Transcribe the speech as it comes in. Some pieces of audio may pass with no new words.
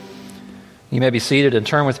You may be seated and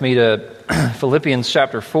turn with me to Philippians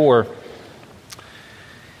chapter 4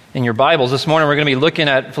 in your Bibles. This morning we're going to be looking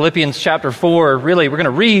at Philippians chapter 4. Really, we're going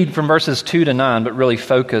to read from verses 2 to 9, but really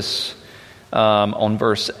focus on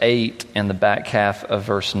verse 8 and the back half of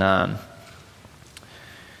verse 9.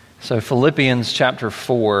 So Philippians chapter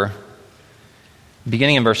 4,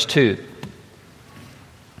 beginning in verse 2.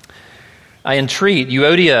 I entreat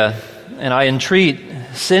Euodia and I entreat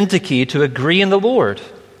Syntyche to agree in the Lord.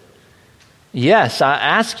 Yes, I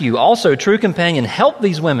ask you also, true companion, help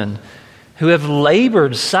these women who have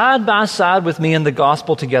labored side by side with me in the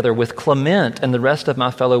gospel together with Clement and the rest of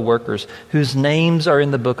my fellow workers whose names are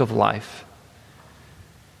in the book of life.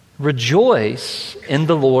 Rejoice in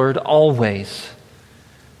the Lord always.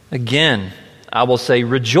 Again, I will say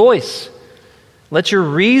rejoice. Let your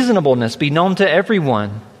reasonableness be known to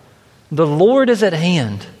everyone. The Lord is at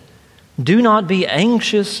hand. Do not be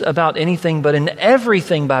anxious about anything, but in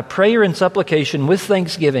everything by prayer and supplication with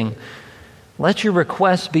thanksgiving, let your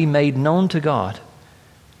requests be made known to God.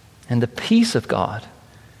 And the peace of God,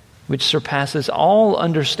 which surpasses all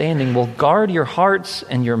understanding, will guard your hearts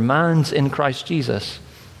and your minds in Christ Jesus.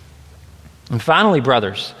 And finally,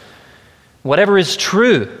 brothers, whatever is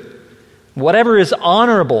true, whatever is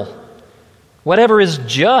honorable, whatever is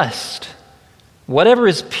just, whatever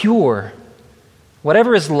is pure,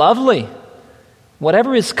 whatever is lovely,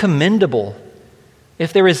 whatever is commendable,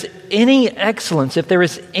 if there is any excellence, if there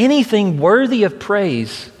is anything worthy of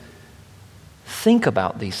praise, think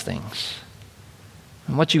about these things.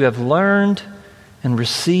 And what you have learned and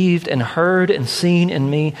received and heard and seen in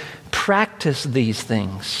me, practice these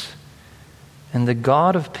things. And the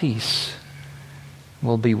God of peace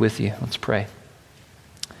will be with you. Let's pray.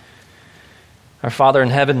 Our Father in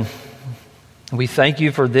heaven, we thank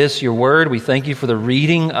you for this, your word. We thank you for the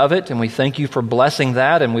reading of it, and we thank you for blessing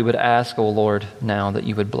that. And we would ask, O Lord, now that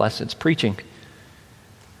you would bless its preaching.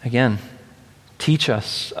 Again, teach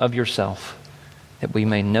us of yourself, that we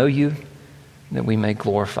may know you, that we may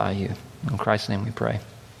glorify you. In Christ's name we pray.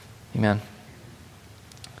 Amen.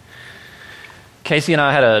 Casey and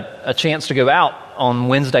I had a chance to go out on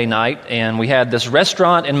Wednesday night, and we had this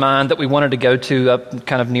restaurant in mind that we wanted to go to up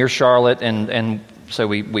kind of near Charlotte, and so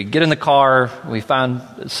we get in the car, we find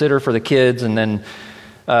a sitter for the kids, and then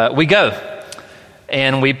we go.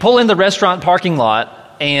 And we pull in the restaurant parking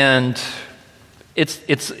lot, and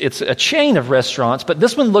it's a chain of restaurants, but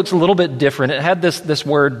this one looks a little bit different. It had this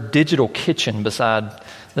word digital kitchen beside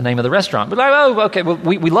the name of the restaurant. We're like, oh, okay, well,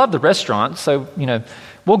 we love the restaurant, so,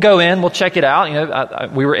 we'll go in, we'll check it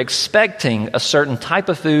out. We were expecting a certain type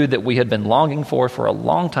of food that we had been longing for a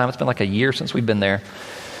long time. It's been like a year since we've been there.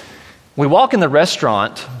 We walk in the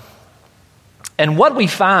restaurant, and what we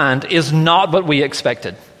find is not what we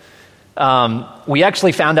expected. We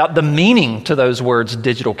actually found out the meaning to those words,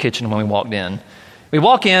 digital kitchen, when we walked in. We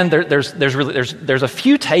walk in, there's a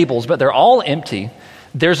few tables, but they're all empty.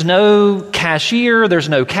 There's no cashier, there's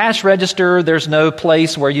no cash register, there's no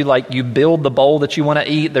place where you build the bowl that you want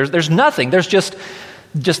to eat. There's nothing. There's just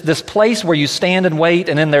this place where you stand and wait,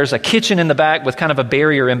 and then there's a kitchen in the back with kind of a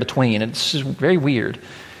barrier in between. It's just very weird.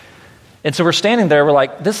 And so we're standing there, we're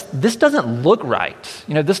like, this doesn't look right.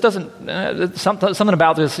 This doesn't, something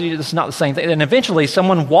about this is not the same thing. And eventually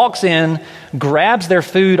someone walks in, grabs their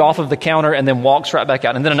food off of the counter, and then walks right back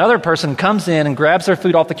out. And then another person comes in and grabs their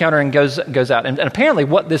food off the counter and goes out. And apparently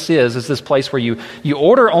what this is this place where you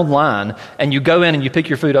order online, and you go in and you pick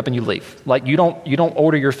your food up and you leave. Like you don't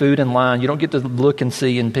order your food in line. You don't get to look and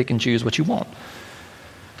see and pick and choose what you want.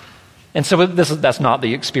 And so that's not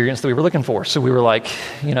the experience that we were looking for. So we were like,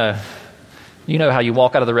 you know how you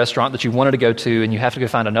walk out of the restaurant that you wanted to go to, and you have to go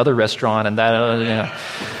find another restaurant, and that,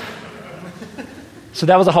 So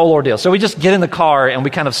that was a whole ordeal. So we just get in the car, and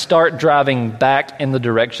we kind of start driving back in the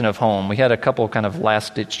direction of home. We had a couple kind of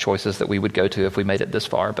last-ditch choices that we would go to if we made it this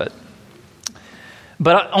far, but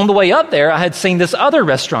on the way up there, I had seen this other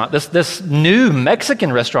restaurant, this new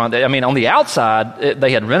Mexican restaurant. On the outside,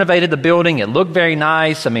 they had renovated the building. It looked very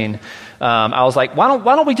nice. I was like, why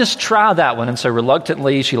don't we just try that one? And so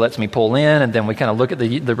reluctantly, she lets me pull in, and then we kind of look at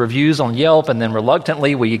the reviews on Yelp, and then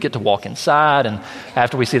reluctantly, we get to walk inside, and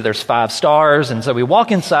after we see that there's 5 stars, and so we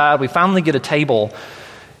walk inside, we finally get a table,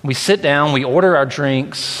 we sit down, we order our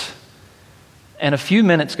drinks, and a few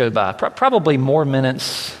minutes go by, probably more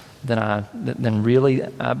minutes than really,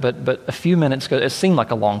 but a few minutes go, it seemed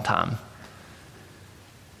like a long time.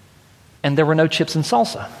 And there were no chips and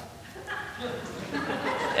salsa.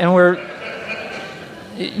 And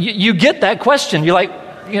you get that question. You're like,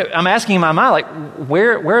 I'm asking in my mind, like,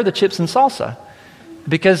 where are the chips and salsa?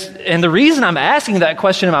 And the reason I'm asking that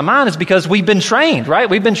question in my mind is because we've been trained, right?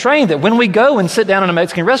 We've been trained that when we go and sit down in a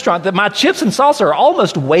Mexican restaurant, that my chips and salsa are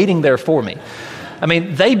almost waiting there for me. I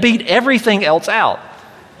mean, they beat everything else out.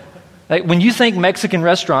 Like, when you think Mexican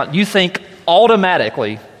restaurant, you think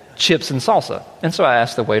automatically chips and salsa. And so I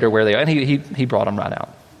asked the waiter where they are, and he brought them right out.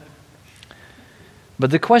 But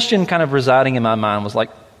the question kind of residing in my mind was like,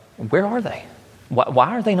 where are they?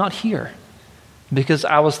 Why are they not here? Because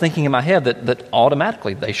I was thinking in my head that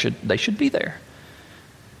automatically they should be there.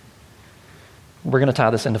 We're going to tie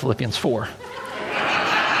this into Philippians 4.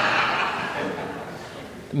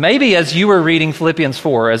 Maybe as you were reading Philippians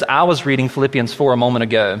 4, as I was reading Philippians 4 a moment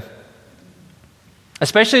ago,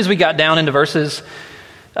 especially as we got down into verses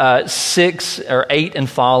 6 or 8 and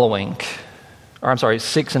following,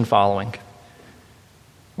 6 and following,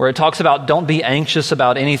 where it talks about don't be anxious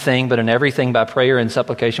about anything, but in everything by prayer and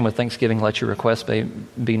supplication with thanksgiving, let your requests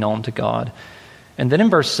be known to God. And then in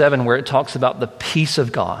verse 7, where it talks about the peace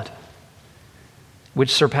of God,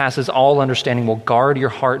 which surpasses all understanding, will guard your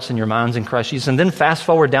hearts and your minds in Christ Jesus. And then fast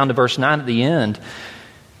forward down to verse 9 at the end,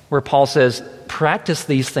 where Paul says, practice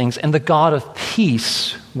these things, and the God of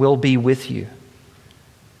peace will be with you.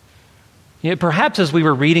 Perhaps as we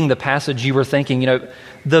were reading the passage, you were thinking,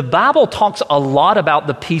 the Bible talks a lot about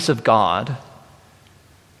the peace of God.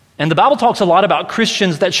 And the Bible talks a lot about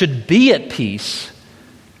Christians that should be at peace.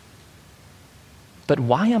 But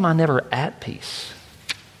why am I never at peace?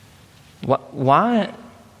 Why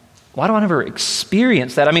do I never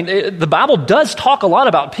experience that? I mean, the Bible does talk a lot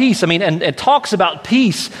about peace. I mean, and it talks about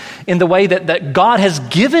peace in the way that God has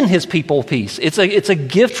given his people peace. It's a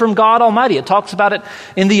gift from God Almighty. It talks about it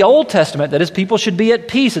in the Old Testament, that his people should be at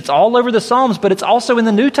peace. It's all over the Psalms, but it's also in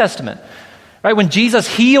the New Testament. Right? When Jesus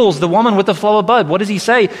heals the woman with the flow of blood, what does he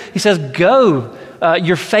say? He says, go,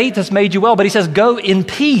 your faith has made you well. But he says, go in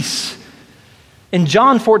peace. In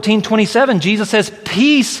John 14:27, Jesus says,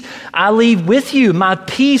 peace I leave with you, my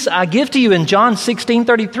peace I give to you. In John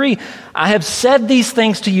 16:33, I have said these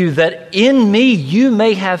things to you that in me you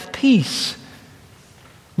may have peace.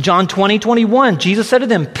 John 20:21, Jesus said to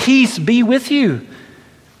them, peace be with you.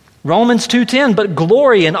 Romans 2:10, but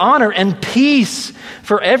glory and honor and peace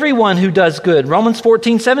for everyone who does good. Romans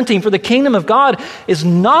 14:17, for the kingdom of God is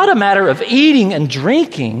not a matter of eating and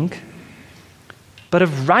drinking, but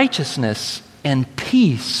of righteousness and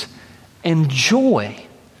peace and joy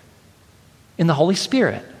in the Holy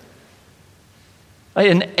Spirit.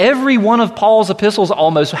 In every one of Paul's epistles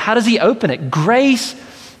almost, how does he open it? Grace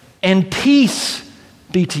and peace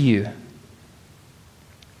be to you.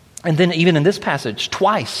 And then even in this passage,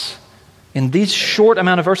 twice, in these short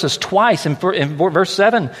amount of verses, twice in verse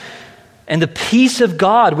 7, and the peace of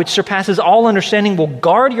God, which surpasses all understanding, will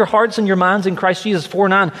guard your hearts and your minds in Christ Jesus.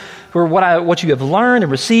 4:9, for what you have learned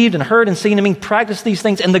and received and heard and seen in me, practice these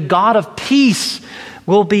things, and the God of peace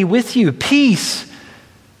will be with you. Peace,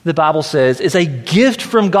 the Bible says, is a gift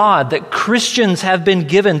from God that Christians have been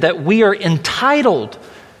given, that we are entitled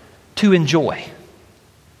to enjoy.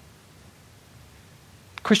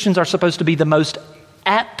 Christians are supposed to be the most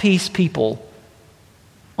at peace people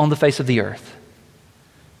on the face of the earth.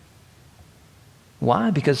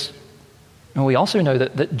 Why? Because we also know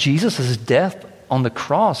that Jesus' death on the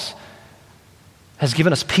cross has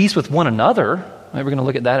given us peace with one another. We're going to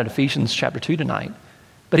look at that at Ephesians chapter 2 tonight.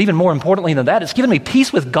 But even more importantly than that, it's given me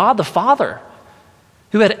peace with God the Father,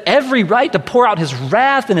 who had every right to pour out his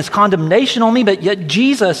wrath and his condemnation on me, but yet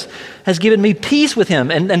Jesus has given me peace with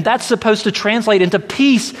him. And that's supposed to translate into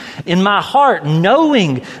peace in my heart,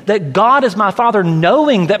 knowing that God is my Father,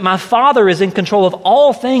 knowing that my Father is in control of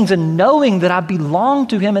all things, and knowing that I belong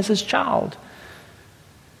to him as his child.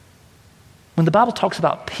 When the Bible talks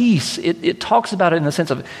about peace, it talks about it in the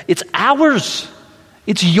sense of it's ours,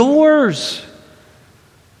 it's yours.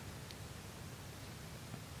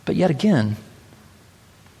 But yet again,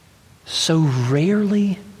 so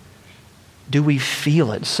rarely do we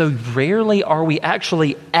feel it. So rarely are we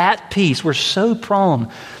actually at peace. We're so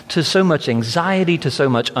prone to so much anxiety, to so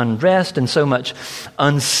much unrest, and so much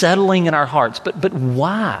unsettling in our hearts. But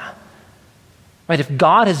why? Right? If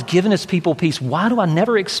God has given his people peace, why do I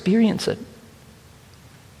never experience it?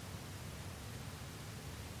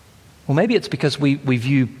 Well, maybe it's because we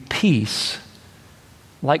view peace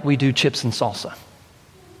like we do chips and salsa.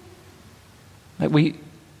 Like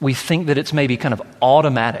we think that it's maybe kind of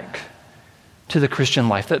automatic to the Christian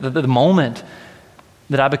life. That the moment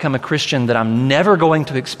that I become a Christian, that I'm never going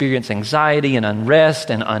to experience anxiety and unrest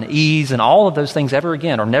and unease and all of those things ever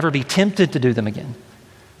again, or never be tempted to do them again.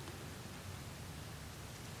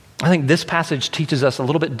 I think this passage teaches us a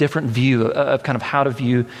little bit different view of kind of how to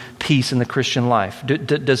view peace in the Christian life.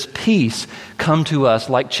 Does peace come to us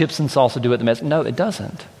like chips and salsa do at the mess? No, it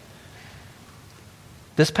doesn't.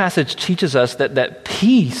 This passage teaches us that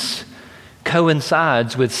peace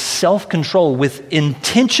coincides with self-control, with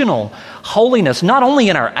intentional holiness, not only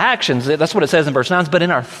in our actions, that's what it says in verse 9, but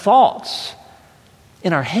in our thoughts,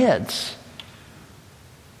 in our heads.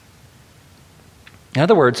 In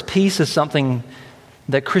other words, peace is something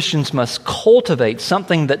that Christians must cultivate,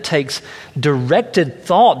 something that takes directed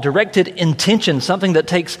thought, directed intention, something that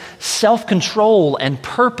takes self-control and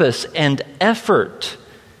purpose and effort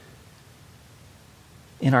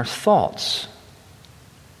in our thoughts.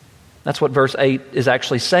 That's what verse 8 is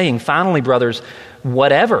actually saying. Finally, brothers,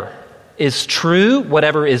 whatever is true,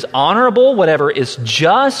 whatever is honorable, whatever is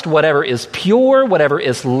just, whatever is pure, whatever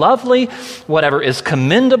is lovely, whatever is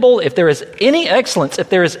commendable, if there is any excellence, if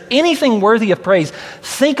there is anything worthy of praise,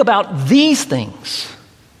 think about these things.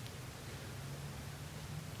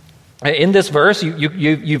 In this verse,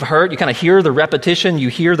 you've heard, you kind of hear the repetition, you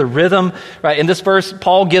hear the rhythm, right? In this verse,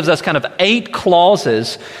 Paul gives us kind of 8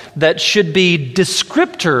 clauses that should be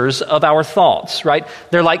descriptors of our thoughts, right?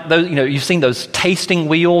 They're like those, you've seen those tasting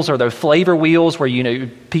wheels or those flavor wheels where,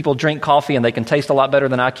 people drink coffee and they can taste a lot better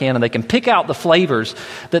than I can, and they can pick out the flavors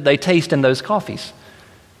that they taste in those coffees,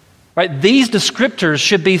 right? These descriptors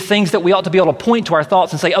should be things that we ought to be able to point to our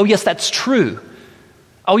thoughts and say, oh yes, that's true.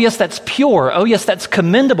 Oh, yes, that's pure. Oh, yes, that's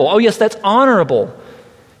commendable. Oh, yes, that's honorable.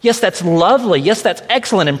 Yes, that's lovely. Yes, that's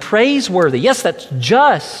excellent and praiseworthy. Yes, that's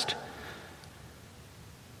just.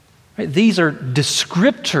 Right? These are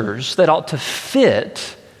descriptors that ought to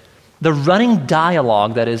fit the running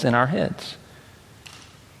dialogue that is in our heads.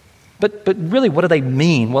 But really, what do they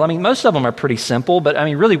mean? Well, most of them are pretty simple, but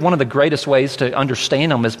really one of the greatest ways to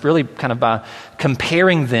understand them is really kind of by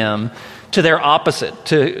comparing them to their opposite,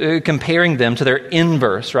 to comparing them to their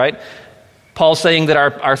inverse, right? Paul's saying that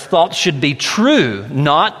our thoughts should be true,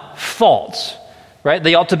 not false, right?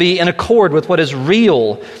 They ought to be in accord with what is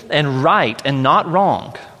real and right and not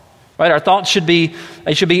wrong, right? Our thoughts should be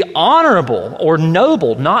honorable or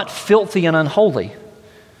noble, not filthy and unholy.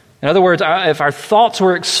 In other words, if our thoughts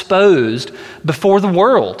were exposed before the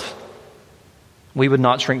world, we would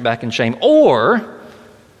not shrink back in shame. Or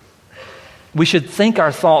we should think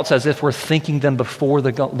our thoughts as if we're thinking them before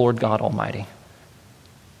the Lord God Almighty,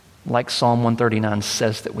 like Psalm 139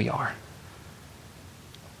 says that we are.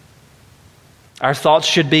 Our thoughts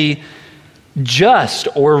should be just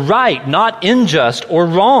or right, not unjust or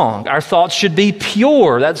wrong. Our thoughts should be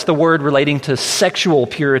pure. That's the word relating to sexual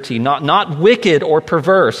purity, not wicked or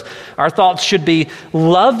perverse. Our thoughts should be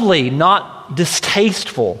lovely, not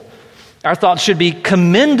distasteful. Our thoughts should be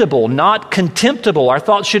commendable, not contemptible. Our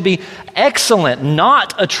thoughts should be excellent,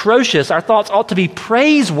 not atrocious. Our thoughts ought to be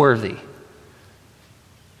praiseworthy,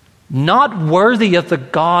 not worthy of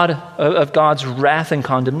of God's wrath and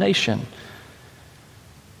condemnation.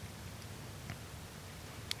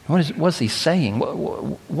 What's he saying?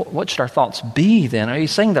 What should our thoughts be then?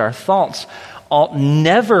 He's saying that our thoughts ought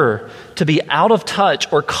never to be out of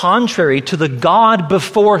touch or contrary to the God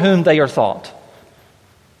before whom they are thought.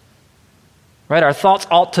 Right? Our thoughts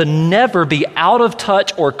ought to never be out of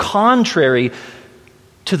touch or contrary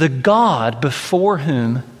to the God before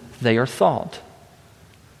whom they are thought.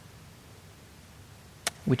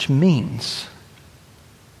 Which means,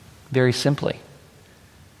 very simply,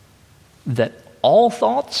 that all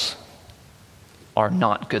thoughts are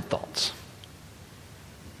not good thoughts.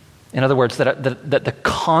 In other words, that the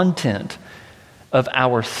content of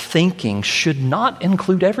our thinking should not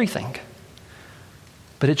include everything,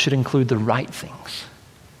 but it should include the right things.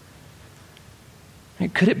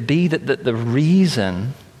 Could it be that the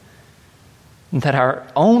reason that our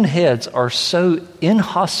own heads are so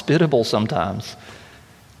inhospitable sometimes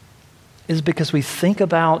is because we think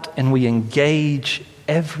about and we engage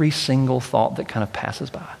every single thought that kind of passes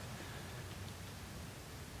by?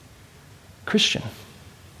 Christian,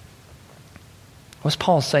 what's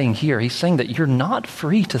Paul saying here? He's saying that you're not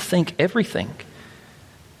free to think everything.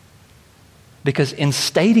 Because in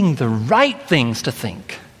stating the right things to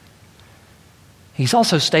think, he's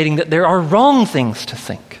also stating that there are wrong things to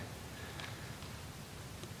think.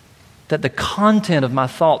 That the content of my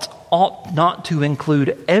thoughts ought not to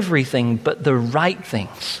include everything but the right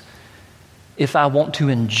things if I want to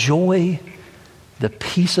enjoy the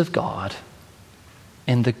peace of God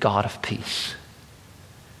and the God of peace.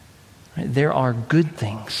 There are good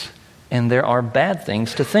things and there are bad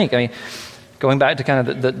things to think. Going back to kind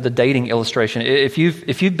of the dating illustration, if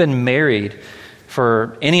you've been married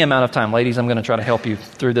for any amount of time. Ladies, I'm going to try to help you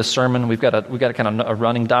through this sermon. We've got a kind of a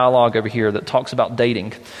running dialogue over here that talks about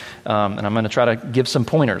dating. And I'm going to try to give some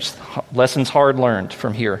pointers, lessons hard learned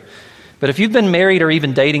from here. But if you've been married or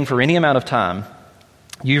even dating for any amount of time,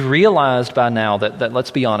 you've realized by now that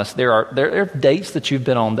let's be honest, there are dates that you've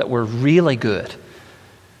been on that were really good,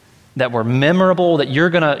 that were memorable, that you're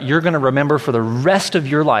gonna remember for the rest of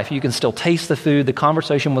your life. You can still taste the food. The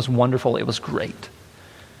conversation was wonderful. It was great.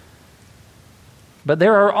 But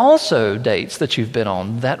there are also dates that you've been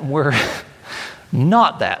on that were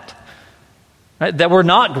not that, right? That were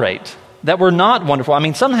not great, that were not wonderful. I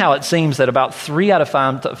mean, somehow it seems that about 3 out of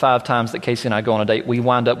 5 times that Casey and I go on a date, we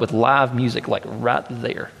wind up with live music like right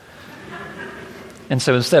there. And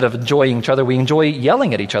so instead of enjoying each other, we enjoy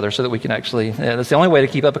yelling at each other so that we can actually, that's the only way to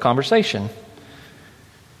keep up a conversation.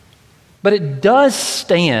 But it does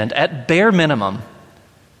stand at bare minimum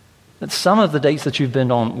that some of the dates that you've been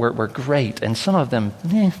on were great, and some of them,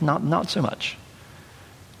 not so much.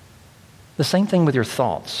 The same thing with your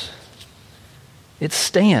thoughts. It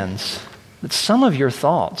stands that some of your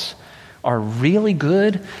thoughts are really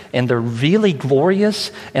good, and they're really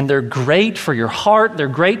glorious, and they're great for your heart, they're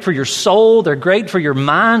great for your soul, they're great for your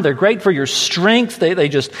mind, they're great for your strength, they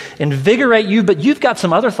just invigorate you, but you've got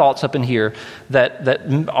some other thoughts up in here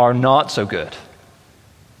that are not so good,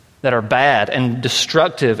 that are bad and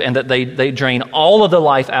destructive, and that they drain all of the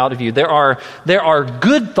life out of you. There are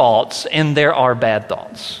good thoughts and there are bad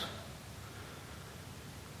thoughts.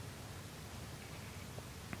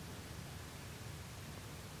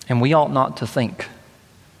 And we ought not to think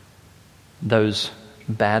those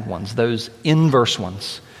bad ones, those inverse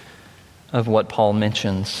ones of what Paul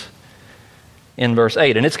mentions in verse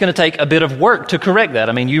 8. And it's going to take a bit of work to correct that.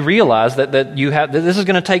 I mean, you realize that this is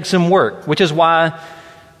going to take some work, which is why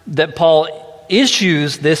that Paul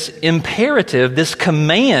issues this imperative, this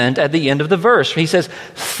command at the end of the verse. He says,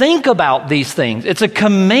 think about these things. It's a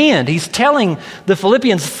command. He's telling the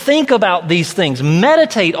Philippians, think about these things,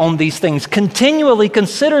 meditate on these things, continually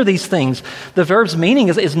consider these things. The verb's meaning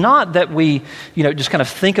is not that we, just kind of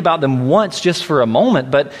think about them once just for a moment,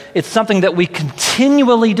 but it's something that we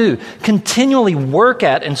continually do, continually work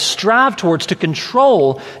at and strive towards to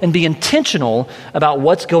control and be intentional about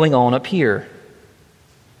what's going on up here.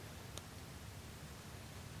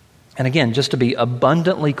 And again, just to be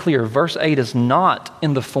abundantly clear, verse 8 is not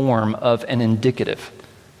in the form of an indicative,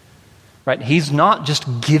 right? He's not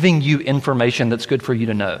just giving you information that's good for you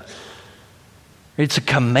to know. It's a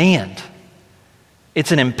command.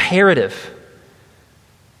 It's an imperative,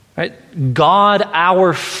 right? God,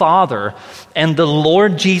 our Father, and the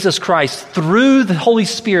Lord Jesus Christ, through the Holy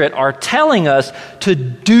Spirit, are telling us to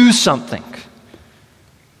do something.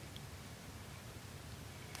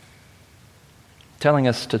 Telling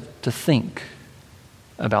us to think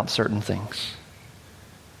about certain things.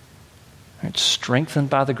 Right? Strengthened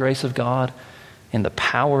by the grace of God and the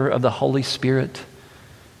power of the Holy Spirit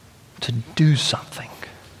to do something.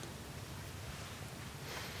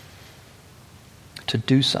 To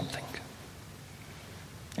do something.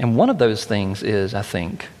 And one of those things is, I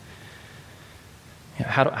think,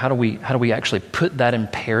 how do we actually put that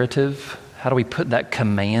imperative? How do we put that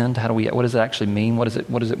command? What does it actually mean? What is it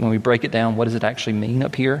when we break it down? What does it actually mean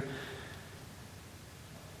up here?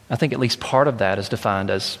 I think at least part of that is defined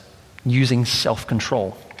as using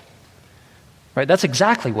self-control. Right? That's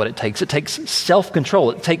exactly what it takes. It takes self-control.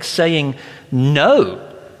 It takes saying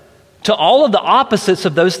no to all of the opposites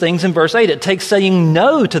of those things in verse 8. It takes saying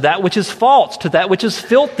no to that which is false, to that which is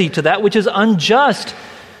filthy, to that which is unjust,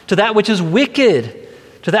 to that which is wicked,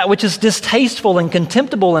 to that which is distasteful and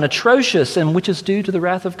contemptible and atrocious and which is due to the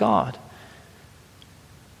wrath of God.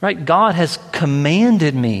 Right? God has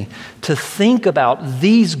commanded me to think about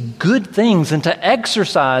these good things and to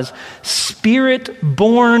exercise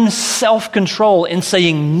Spirit-born self-control in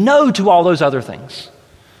saying no to all those other things.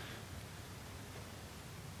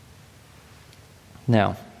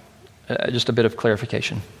 Now, just a bit of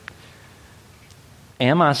clarification.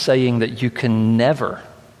 Am I saying that you can never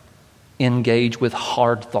engage with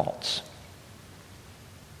hard thoughts?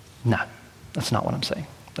 No, that's not what I'm saying.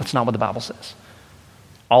 That's not what the Bible says.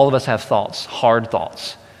 All of us have thoughts, hard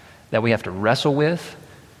thoughts, that we have to wrestle with,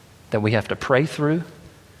 that we have to pray through,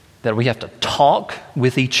 that we have to talk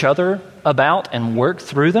with each other about and work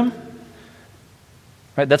through them.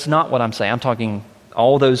 Right? That's not what I'm saying. I'm talking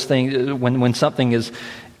all those things when something is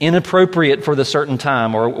inappropriate for the certain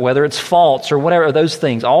time, or whether it's false or whatever, those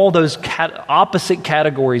things, all those opposite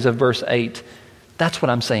categories of verse 8, that's what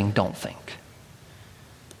I'm saying, don't think.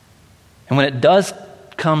 And when it does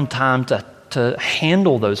come time to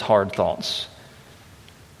handle those hard thoughts,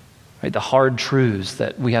 right, the hard truths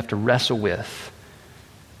that we have to wrestle with,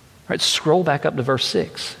 Right, scroll back up to verse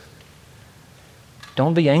 6.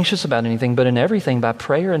 Don't be anxious about anything, but in everything, by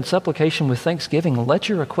prayer and supplication with thanksgiving, let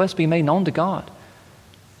your requests be made known to God.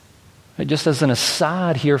 Right, just as an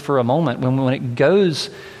aside here for a moment, when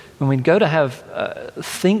we go to have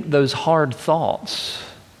think those hard thoughts,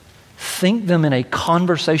 think them in a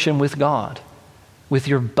conversation with God, with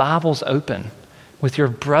your Bibles open, with your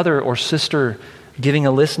brother or sister giving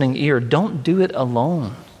a listening ear. Don't do it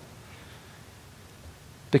alone.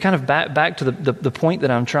 But kind of back to the point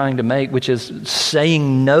that I'm trying to make, which is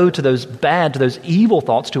saying no to those bad, to those evil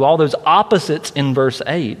thoughts, to all those opposites in verse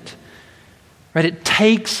 8. Right? It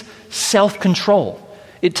takes self-control.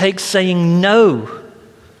 It takes saying no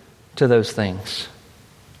to those things.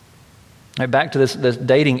 Right, back to this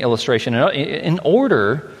dating illustration. In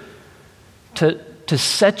order to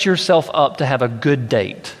set yourself up to have a good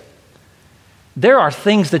date, there are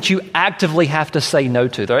things that you actively have to say no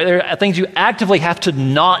to. There are things you actively have to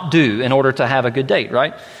not do in order to have a good date,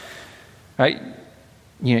 right? Right?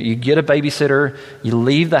 You get a babysitter, you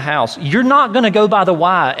leave the house. You're not going to go by the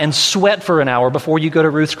Y and sweat for an hour before you go to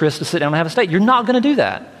Ruth's Chris to sit down and have a steak. You're not going to do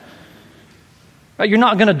that. Right? You're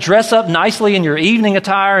not going to dress up nicely in your evening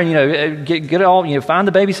attire and get all, find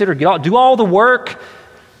the babysitter, do all the work,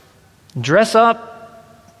 dress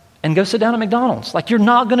up, and go sit down at McDonald's. Like, you're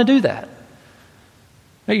not going to do that.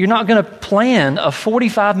 You're not going to plan a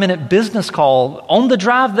 45-minute business call on the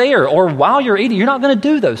drive there or while you're eating. You're not going to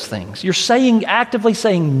do those things. You're actively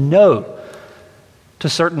saying no to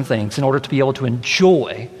certain things in order to be able to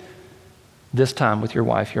enjoy this time with your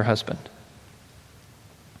wife, your husband.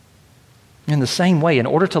 In the same way, in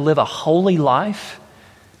order to live a holy life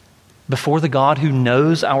before the God who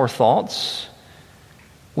knows our thoughts,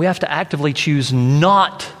 we have to actively choose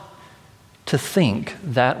not to think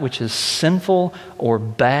that which is sinful or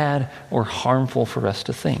bad or harmful for us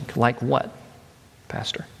to think. Like what,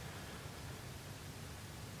 Pastor?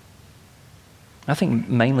 I think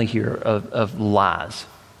mainly here of lies.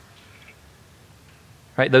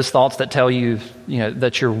 Right? Those thoughts that tell you,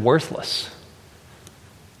 that you're worthless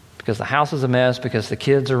because the house is a mess, because the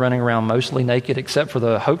kids are running around mostly naked except for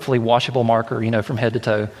the hopefully washable marker, from head to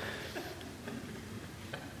toe.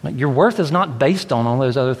 Like, your worth is not based on all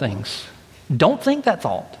those other things. Don't think that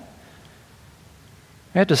thought.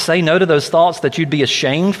 You have to say no to those thoughts that you'd be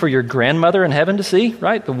ashamed for your grandmother in heaven to see,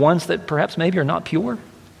 right? The ones that perhaps maybe are not pure. You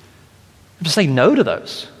have to say no to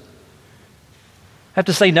those. You have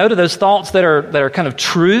to say no to those thoughts that are kind of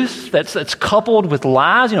truth, that's coupled with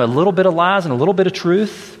lies, a little bit of lies and a little bit of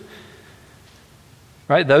truth.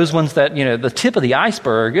 Right? Those ones that, the tip of the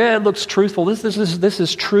iceberg, it looks truthful. This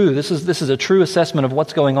is true. This is a true assessment of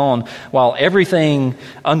what's going on, while everything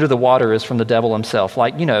under the water is from the devil himself.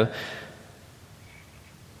 Like,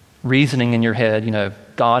 reasoning in your head,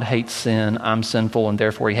 God hates sin, I'm sinful, and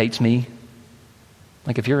therefore he hates me.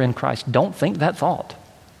 Like, if you're in Christ, don't think that thought.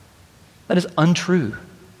 That is untrue.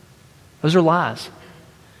 Those are lies.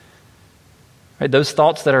 Right? Those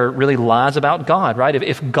thoughts that are really lies about God, right?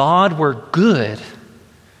 If God were good,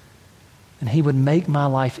 and he would make my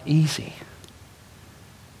life easy.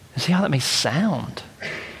 And see how that may sound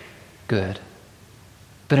good.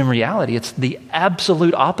 But in reality, it's the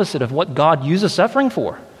absolute opposite of what God uses suffering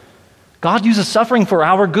for. God uses suffering for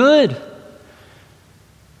our good.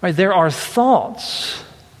 Right? There are thoughts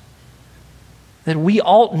that we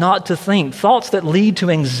ought not to think, thoughts that lead to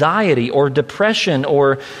anxiety or depression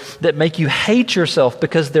or that make you hate yourself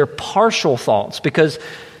because they're partial thoughts, because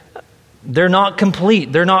they're not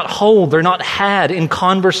complete, they're not whole, they're not had in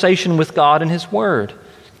conversation with God and his word.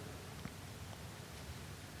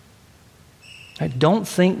 I don't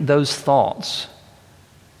think those thoughts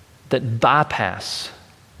that bypass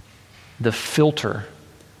the filter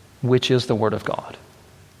which is the word of God.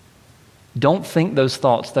 Don't think those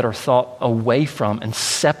thoughts that are thought away from and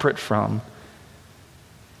separate from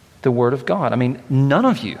the word of God. I mean, none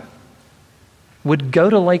of you would go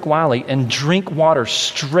to Lake Wiley and drink water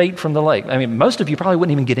straight from the lake. I mean, most of you probably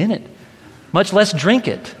wouldn't even get in it, much less drink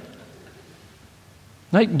it.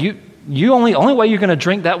 Right? Only way you're going to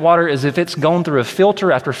drink that water is if it's gone through a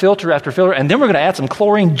filter after filter after filter, and then we're going to add some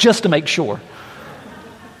chlorine just to make sure.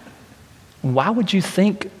 Why would you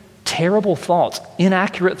think terrible thoughts,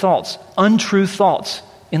 inaccurate thoughts, untrue thoughts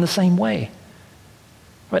in the same way?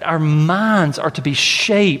 Right? Our minds are to be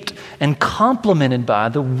shaped and complemented by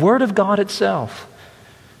the Word of God itself.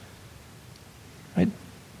 Right?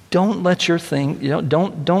 Don't let your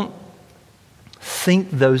don't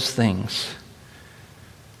think those things.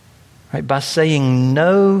 Right? By saying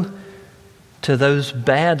no to those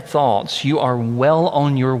bad thoughts, you are well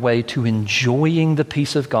on your way to enjoying the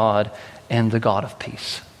peace of God and the God of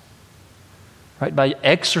peace. right? By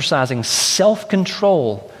exercising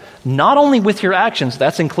self-control, not only with your actions,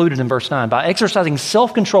 that's included in verse 9, by exercising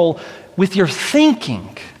self-control with your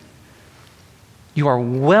thinking, you are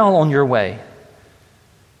well on your way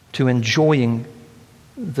to enjoying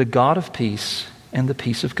the God of peace and the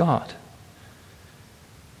peace of God.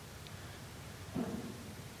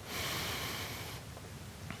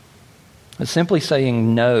 But simply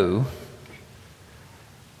saying no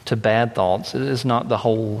to bad thoughts is not the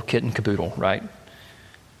whole kit and caboodle, right?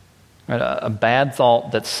 A bad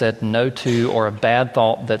thought that's said no to, or a bad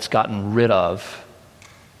thought that's gotten rid of,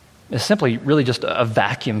 is simply really just a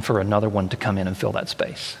vacuum for another one to come in and fill that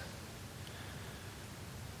space.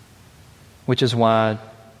 Which is why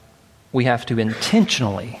we have to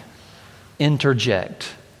intentionally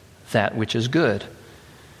interject that which is good.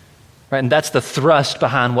 Right? And that's the thrust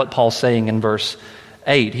behind what Paul's saying in verse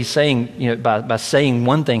 8. He's saying, by saying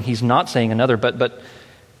one thing, he's not saying another. But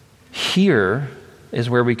here is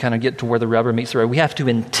where we kind of get to where the rubber meets the road. We have to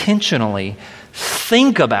intentionally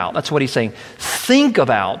think about, that's what he's saying, think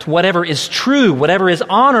about whatever is true, whatever is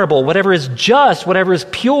honorable, whatever is just, whatever is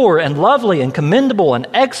pure and lovely and commendable and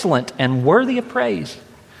excellent and worthy of praise.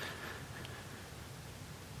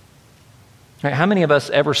 Right? How many of us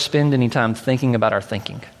ever spend any time thinking about our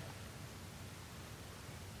thinking?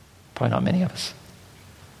 Probably not many of us.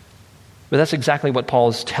 But that's exactly what Paul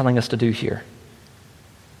is telling us to do here.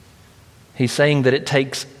 He's saying that it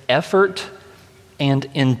takes effort and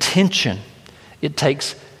intention. It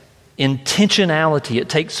takes intentionality. It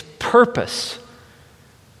takes purpose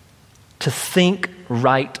to think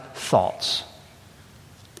right thoughts.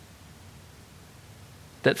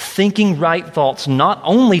 That thinking right thoughts not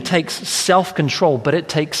only takes self-control, but it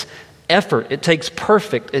takes effort, it takes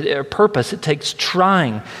purpose, it takes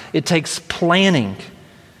trying, it takes planning.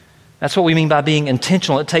 That's what we mean by being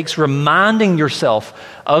intentional. It takes reminding yourself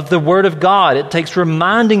of the Word of God. It takes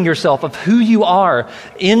reminding yourself of who you are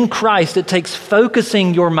in Christ. It takes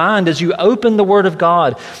focusing your mind as you open the Word of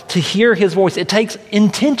God to hear His voice. It takes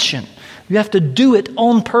intention. You have to do it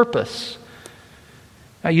on purpose.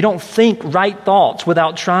 Now, you don't think right thoughts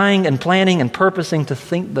without trying and planning and purposing to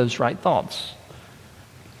think those right thoughts.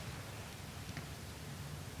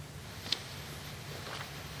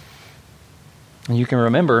 And you can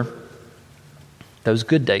remember those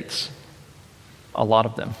good dates, a lot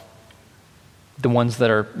of them, the ones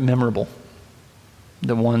that are memorable,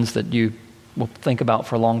 the ones that you will think about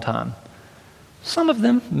for a long time. Some of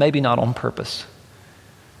them, maybe not on purpose,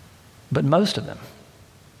 but most of them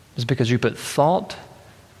is because you put thought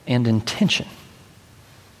and intention.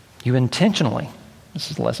 You intentionally,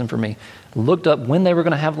 this is a lesson for me, looked up when they were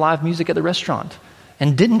going to have live music at the restaurant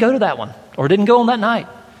and didn't go to that one or didn't go on that night.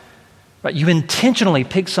 Right? You intentionally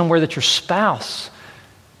picked somewhere that your spouse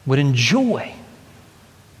would enjoy.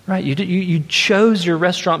 Right? You chose your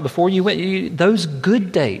restaurant before you went. Those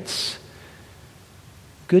good dates,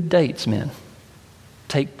 men,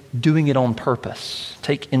 take doing it on purpose,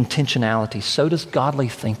 take intentionality. So does godly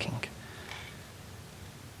thinking.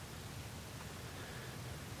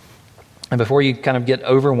 And before you kind of get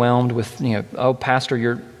overwhelmed with, oh,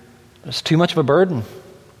 Pastor, it's too much of a burden.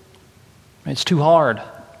 It's too hard.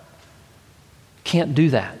 Can't do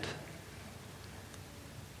that.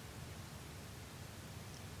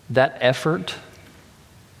 That effort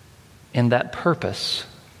and that purpose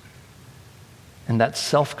and that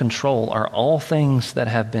self-control are all things that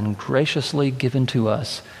have been graciously given to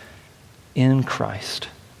us in Christ.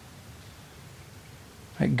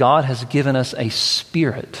 God has given us a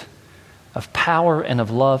spirit of power and of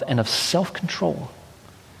love and of self-control.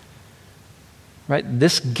 Right?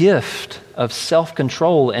 This gift of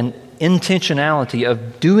self-control and intentionality,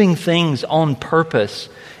 of doing things on purpose,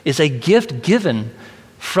 is a gift given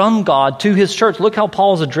from God to His church. Look how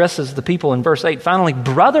Paul addresses the people in verse 8. Finally,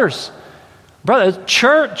 brothers,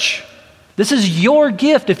 church, this is your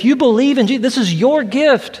gift. If you believe in Jesus, this is your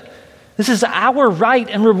gift. This is our right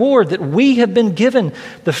and reward, that we have been given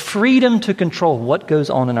the freedom to control what goes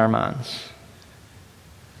on in our minds.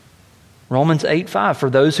 Romans 8:5, for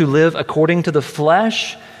those who live according to the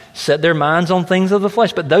flesh set their minds on things of the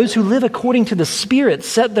flesh, but those who live according to the Spirit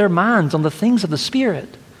set their minds on the things of the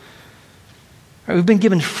Spirit. Right, we've been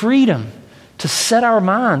given freedom to set our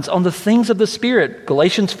minds on the things of the Spirit.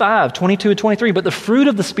 Galatians 5:22 and 23, but the fruit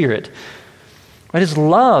of the Spirit, right, is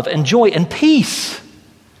love and joy and peace.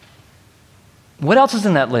 What else is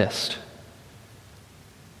in that list?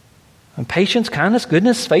 And patience, kindness,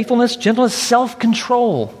 goodness, faithfulness, gentleness,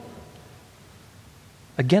 self-control.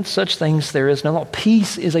 Against such things there is no law.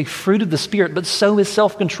 Peace is a fruit of the Spirit, but so is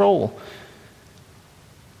self-control.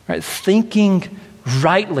 Right? Thinking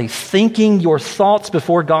rightly, thinking your thoughts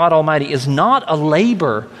before God Almighty is not a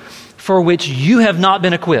labor for which you have not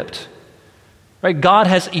been equipped. Right? God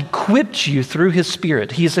has equipped you through His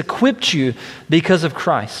Spirit. He has equipped you because of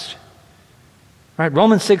Christ. Right?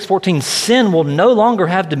 Romans 6:14, sin will no longer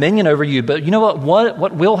have dominion over you, but you know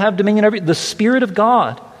what will have dominion over you? The Spirit of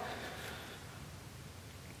God.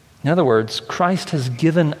 In other words, Christ has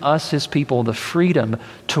given us, His people, the freedom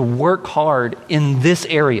to work hard in this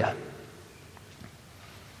area.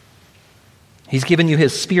 He's given you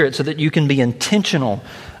His Spirit so that you can be intentional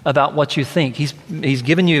about what you think. He's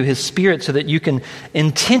given you His Spirit so that you can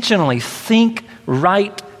intentionally think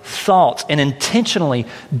right thoughts and intentionally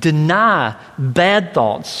deny bad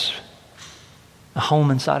thoughts a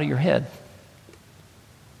home inside of your head.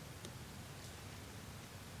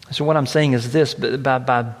 So what I'm saying is this,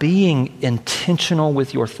 by being intentional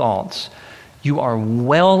with your thoughts, you are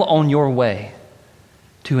well on your way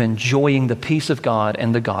to enjoying the peace of God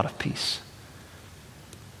and the God of peace.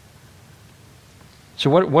 So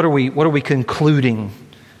what are we concluding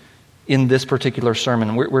in this particular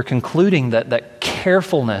sermon? We're concluding that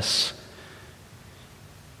carefulness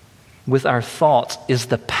with our thoughts is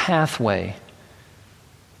the pathway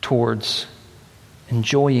towards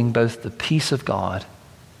enjoying both the peace of God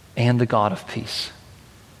and the God of peace.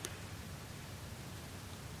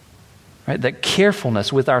 Right? That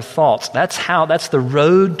carefulness with our thoughts, that's the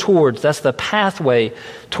road towards, that's the pathway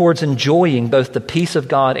towards enjoying both the peace of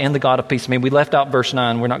God and the God of peace. I mean, we left out verse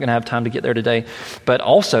 9. We're not going to have time to get there today. But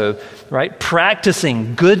also, right,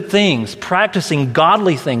 practicing good things, practicing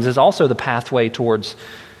godly things is also the pathway towards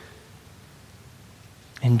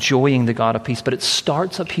enjoying the God of peace. But it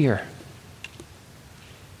starts up here.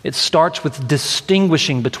 It starts with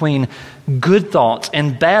distinguishing between good thoughts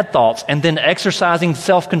and bad thoughts, and then exercising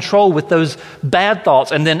self-control with those bad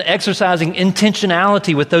thoughts, and then exercising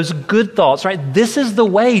intentionality with those good thoughts, right? This is the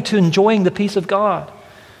way to enjoying the peace of God.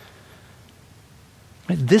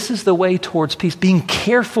 This is the way towards peace, being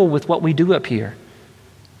careful with what we do up here.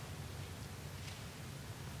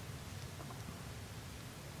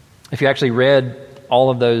 If you actually read all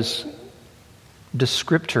of those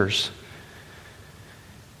descriptors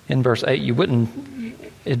in verse 8,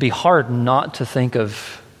 it'd be hard not to think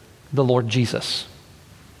of the Lord Jesus,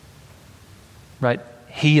 right?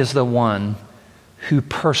 He is the one who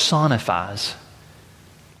personifies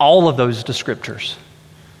all of those descriptors.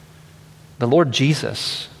 The Lord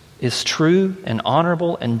Jesus is true and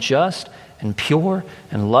honorable and just and pure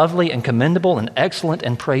and lovely and commendable and excellent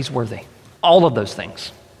and praiseworthy. All of those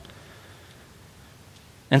things.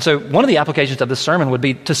 And so one of the applications of this sermon would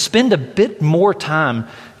be to spend a bit more time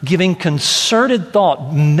giving concerted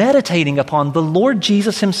thought, meditating upon the Lord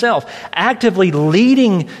Jesus Himself, actively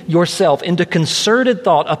leading yourself into concerted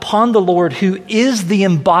thought upon the Lord who is the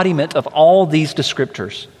embodiment of all these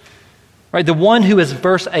descriptors. Right? The one who is,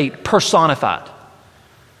 verse 8, personified.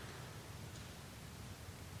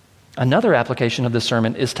 Another application of this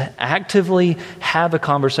sermon is to actively have a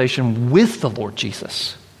conversation with the Lord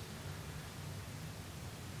Jesus,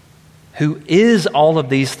 who is all of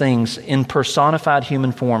these things in personified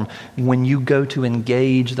human form when you go to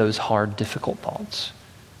engage those hard, difficult thoughts.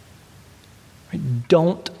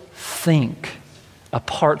 Don't think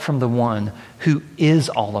apart from the one who is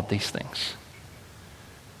all of these things.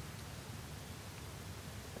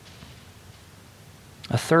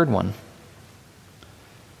 A third one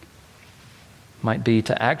might be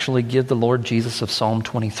to actually give the Lord Jesus of Psalm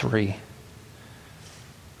 23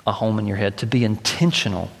 a home in your head, to be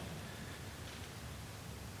intentional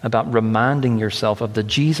about reminding yourself of the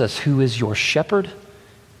Jesus who is your shepherd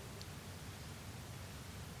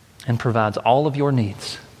and provides all of your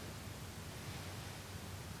needs.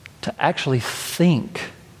 To actually think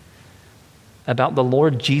about the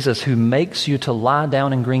Lord Jesus who makes you to lie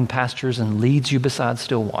down in green pastures and leads you beside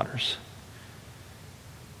still waters.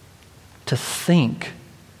 To think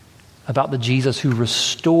about the Jesus who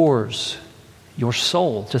restores your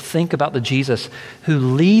soul, to think about the Jesus who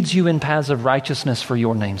leads you in paths of righteousness for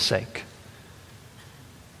your name's sake.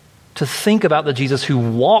 To think about the Jesus who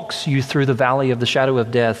walks you through the valley of the shadow of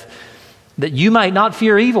death, that you might not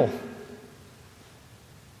fear evil.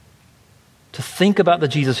 To think about the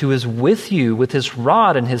Jesus who is with you with His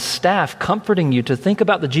rod and His staff, comforting you. To think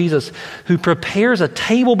about the Jesus who prepares a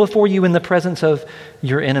table before you in the presence of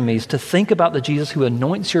your enemies. To think about the Jesus who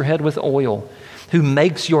anoints your head with oil, who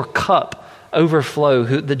makes your cup overflow,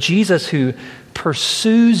 the Jesus who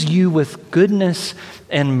pursues you with goodness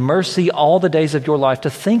and mercy all the days of your life. To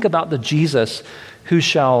think about the Jesus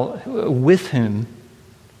with whom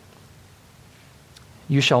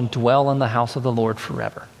you shall dwell in the house of the Lord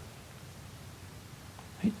forever.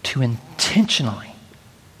 to intentionally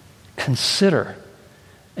consider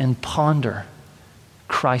and ponder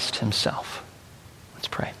Christ himself. Let's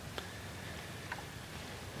pray.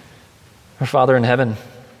 Our Father in heaven,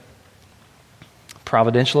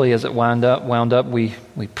 providentially as it wound up, we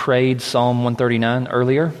prayed Psalm 139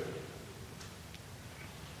 earlier.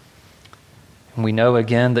 And we know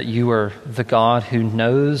again that you are the God who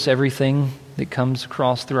knows everything that comes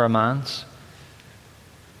across through our minds.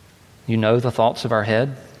 You know the thoughts of our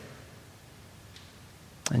head.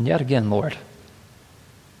 And yet again, Lord,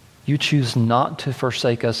 you choose not to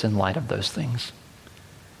forsake us in light of those things.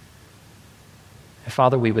 And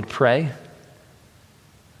Father, we would pray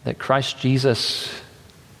that Christ Jesus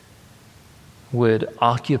would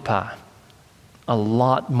occupy a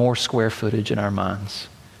lot more square footage in our minds.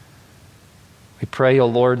 We pray, O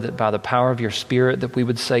Lord, that by the power of your Spirit that we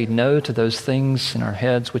would say no to those things in our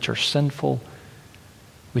heads which are sinful,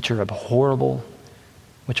 which are abhorrible,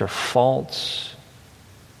 which are false,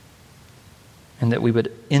 and that we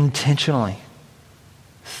would intentionally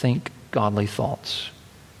think godly thoughts.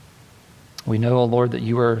 We know, O Lord, that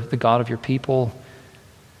you are the God of your people,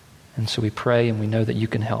 and so we pray and we know that you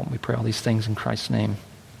can help. We pray all these things in Christ's name.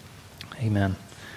 Amen.